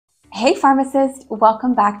Hey pharmacist,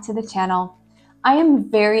 welcome back to the channel. I am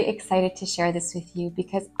very excited to share this with you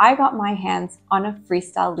because I got my hands on a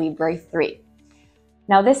FreeStyle Libre 3.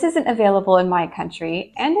 Now this isn't available in my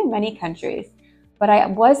country and in many countries, but I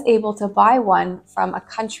was able to buy one from a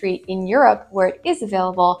country in Europe where it is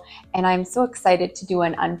available, and I'm so excited to do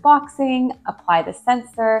an unboxing, apply the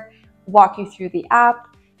sensor, walk you through the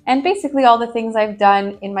app, and basically all the things I've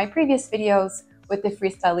done in my previous videos with the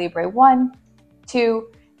FreeStyle Libre 1,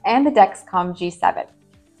 2, and the Dexcom G7.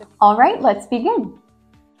 All right, let's begin.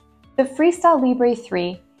 The FreeStyle Libre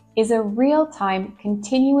 3 is a real-time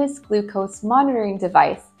continuous glucose monitoring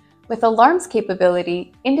device with alarms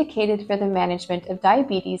capability indicated for the management of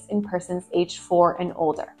diabetes in persons aged 4 and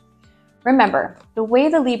older. Remember, the way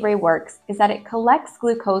the Libre works is that it collects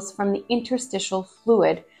glucose from the interstitial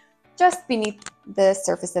fluid just beneath the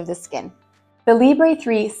surface of the skin. The Libre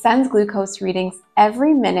 3 sends glucose readings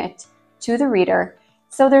every minute to the reader,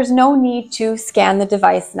 so there's no need to scan the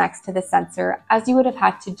device next to the sensor as you would have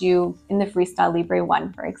had to do in the FreeStyle Libre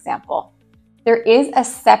 1, for example. There is a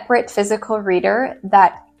separate physical reader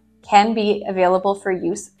that can be available for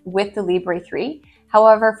use with the Libre 3.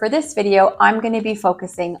 However, for this video, I'm going to be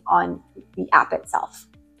focusing on the app itself.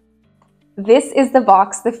 This is the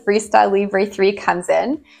box the FreeStyle Libre 3 comes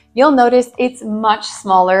in. You'll notice it's much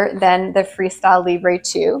smaller than the FreeStyle Libre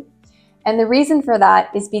 2. And the reason for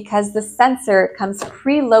that is because the sensor comes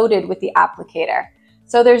preloaded with the applicator.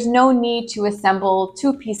 So there's no need to assemble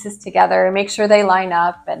two pieces together and make sure they line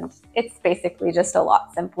up, and it's basically just a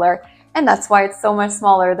lot simpler. And that's why it's so much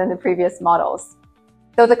smaller than the previous models.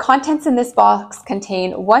 So the contents in this box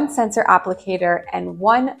contain one sensor applicator and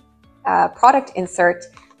one product insert.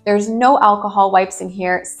 There's no alcohol wipes in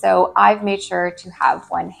here, so I've made sure to have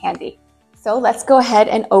one handy. So let's go ahead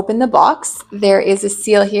and open the box. There is a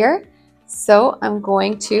seal here. So I'm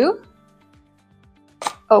going to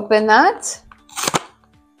open that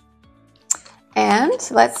and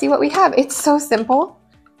let's see what we have. It's so simple.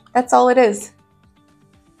 That's all it is.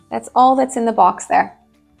 That's all that's in the box there.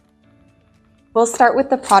 We'll start with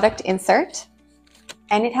the product insert,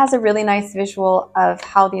 and it has a really nice visual of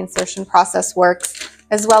how the insertion process works,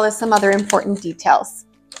 as well as some other important details.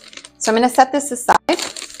 So I'm going to set this aside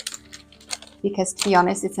because, to be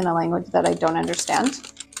honest, it's in a language that I don't understand.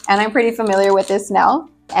 And I'm pretty familiar with this now,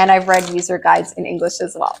 and I've read user guides in English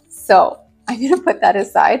as well. So I'm going to put that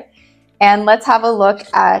aside, and let's have a look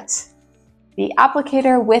at the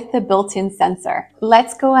applicator with the built-in sensor.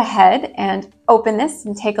 Let's go ahead and open this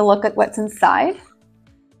and take a look at what's inside.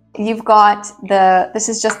 You've got this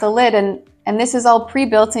is just the lid, and this is all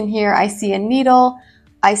pre-built in here. I see a needle,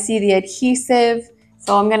 I see the adhesive.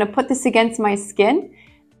 So I'm going to put this against my skin,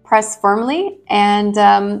 press firmly,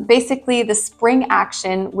 and basically the spring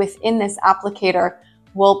action within this applicator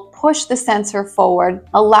will push the sensor forward,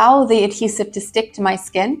 allow the adhesive to stick to my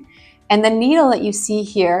skin, and the needle that you see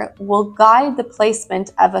here will guide the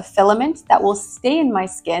placement of a filament that will stay in my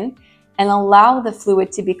skin and allow the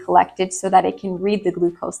fluid to be collected so that it can read the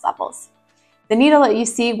glucose levels. The needle that you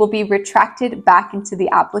see will be retracted back into the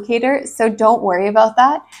applicator, so don't worry about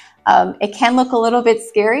that. It can look a little bit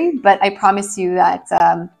scary, but I promise you that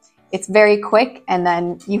it's very quick, and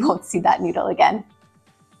then you won't see that needle again.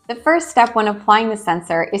 The first step when applying the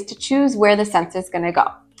sensor is to choose where the sensor is going to go.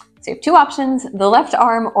 So you have two options, the left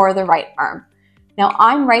arm or the right arm. Now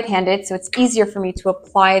I'm right-handed, so it's easier for me to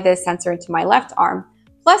apply the sensor into my left arm.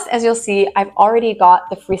 Plus, as you'll see, I've already got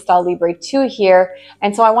the FreeStyle Libre 2 here,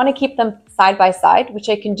 and so I want to keep them side by side, which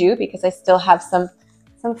I can do because I still have some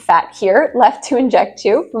fat here left to inject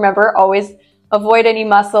to. Remember, always avoid any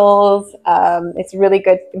muscles. It's really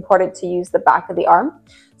important to use the back of the arm.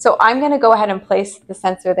 So I'm going to go ahead and place the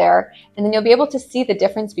sensor there, and then you'll be able to see the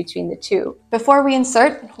difference between the two. Before we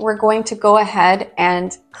insert, we're going to go ahead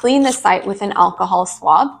and clean the site with an alcohol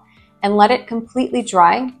swab and let it completely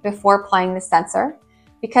dry before applying the sensor.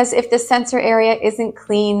 Because if the sensor area isn't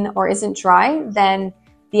clean or isn't dry, then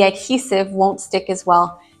the adhesive won't stick as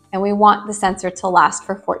well, and we want the sensor to last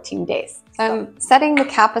for 14 days. So I'm setting the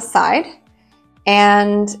cap aside.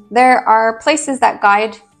 And there are places that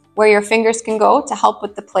guide where your fingers can go to help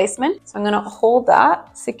with the placement. So I'm going to hold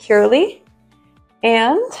that securely.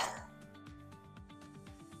 And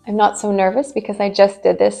I'm not so nervous because I just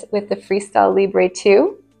did this with the FreeStyle Libre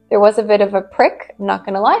 2. There was a bit of a prick, I'm not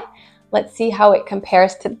going to lie. Let's see how it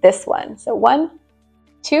compares to this one. So 1,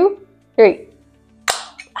 2, 3.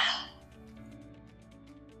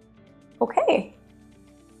 Okay.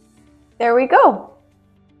 There we go.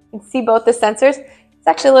 You can see both the sensors. It's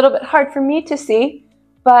actually a little bit hard for me to see,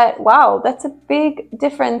 but wow, that's a big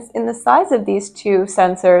difference in the size of these two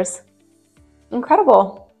sensors.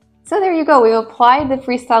 Incredible. So there you go. We've applied the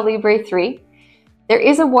FreeStyle Libre 3. There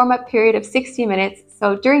is a warm-up period of 60 minutes.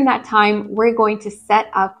 So during that time, we're going to set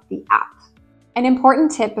up the app. An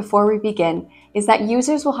important tip before we begin is that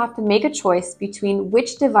users will have to make a choice between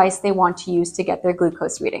which device they want to use to get their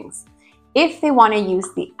glucose readings. If they want to use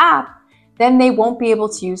the app, then they won't be able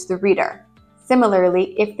to use the reader.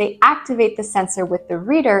 Similarly, if they activate the sensor with the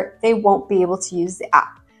reader, they won't be able to use the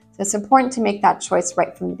app. So it's important to make that choice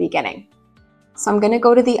right from the beginning. So I'm going to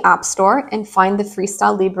go to the App Store and find the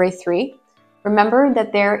FreeStyle Libre 3. Remember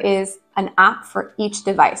that there is an app for each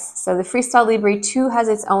device. So the FreeStyle Libre 2 has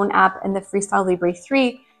its own app and the FreeStyle Libre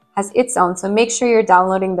 3 has its own. So make sure you're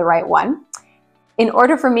downloading the right one. In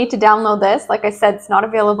order for me to download this, like I said, it's not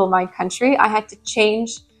available in my country. I had to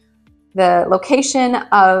change the location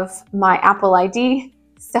of my Apple ID.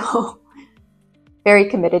 So very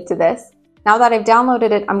committed to this. Now that I've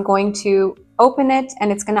downloaded it, I'm going to open it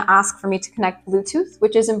and it's going to ask for me to connect Bluetooth,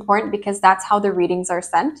 which is important because that's how the readings are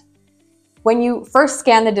sent. When you first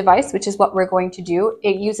scan the device, which is what we're going to do,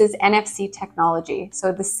 it uses NFC technology.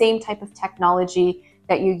 So the same type of technology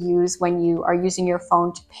that you use when you are using your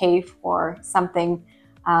phone to pay for something,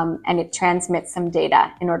 and it transmits some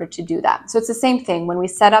data in order to do that. So it's the same thing. When we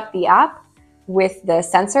set up the app with the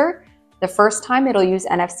sensor, the first time it'll use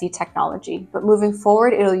NFC technology, but moving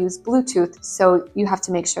forward, it'll use Bluetooth. So you have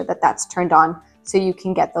to make sure that that's turned on so you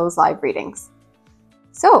can get those live readings.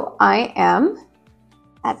 So I am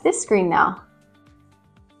at this screen now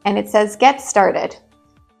and it says get started.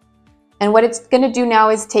 And what it's going to do now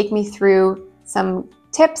is take me through some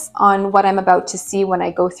tips on what I'm about to see when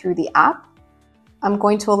I go through the app. I'm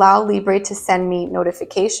going to allow Libre to send me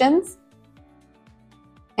notifications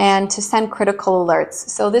and to send critical alerts.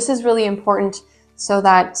 So this is really important so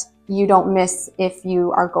that you don't miss if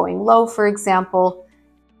you are going low, for example,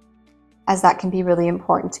 as that can be really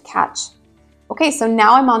important to catch. Okay, so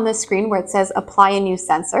now I'm on the screen where it says apply a new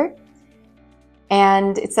sensor.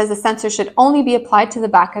 And it says the sensor should only be applied to the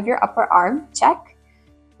back of your upper arm. Check.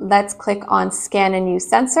 Let's click on scan a new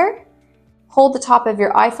sensor. Hold the top of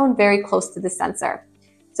your iPhone very close to the sensor.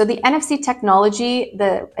 So the NFC technology,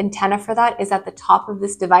 the antenna for that is at the top of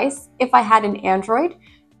this device. If I had an Android,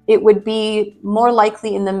 it would be more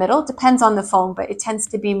likely in the middle. Depends on the phone, but it tends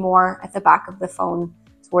to be more at the back of the phone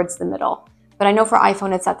towards the middle. But I know for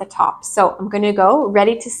iPhone, it's at the top. So I'm going to go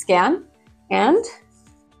ready to scan and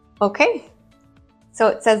okay. So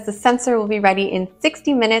it says the sensor will be ready in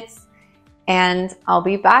 60 minutes and I'll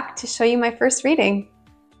be back to show you my first reading.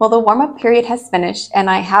 Well, the warm-up period has finished and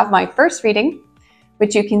I have my first reading,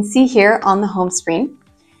 which you can see here on the home screen.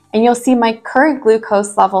 And you'll see my current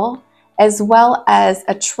glucose level as well as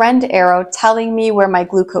a trend arrow telling me where my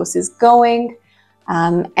glucose is going.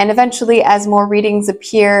 And eventually, as more readings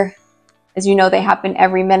appear, as you know, they happen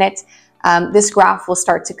every minute, this graph will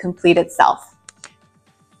start to complete itself.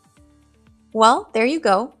 Well, there you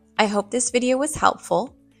go. I hope this video was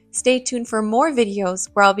helpful. Stay tuned for more videos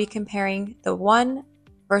where I'll be comparing the 1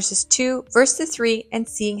 versus 2 versus 3 and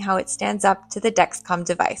seeing how it stands up to the Dexcom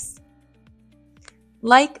device.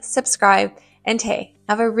 Like, subscribe, and hey,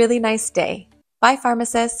 have a really nice day. Bye,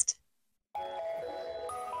 pharmacist.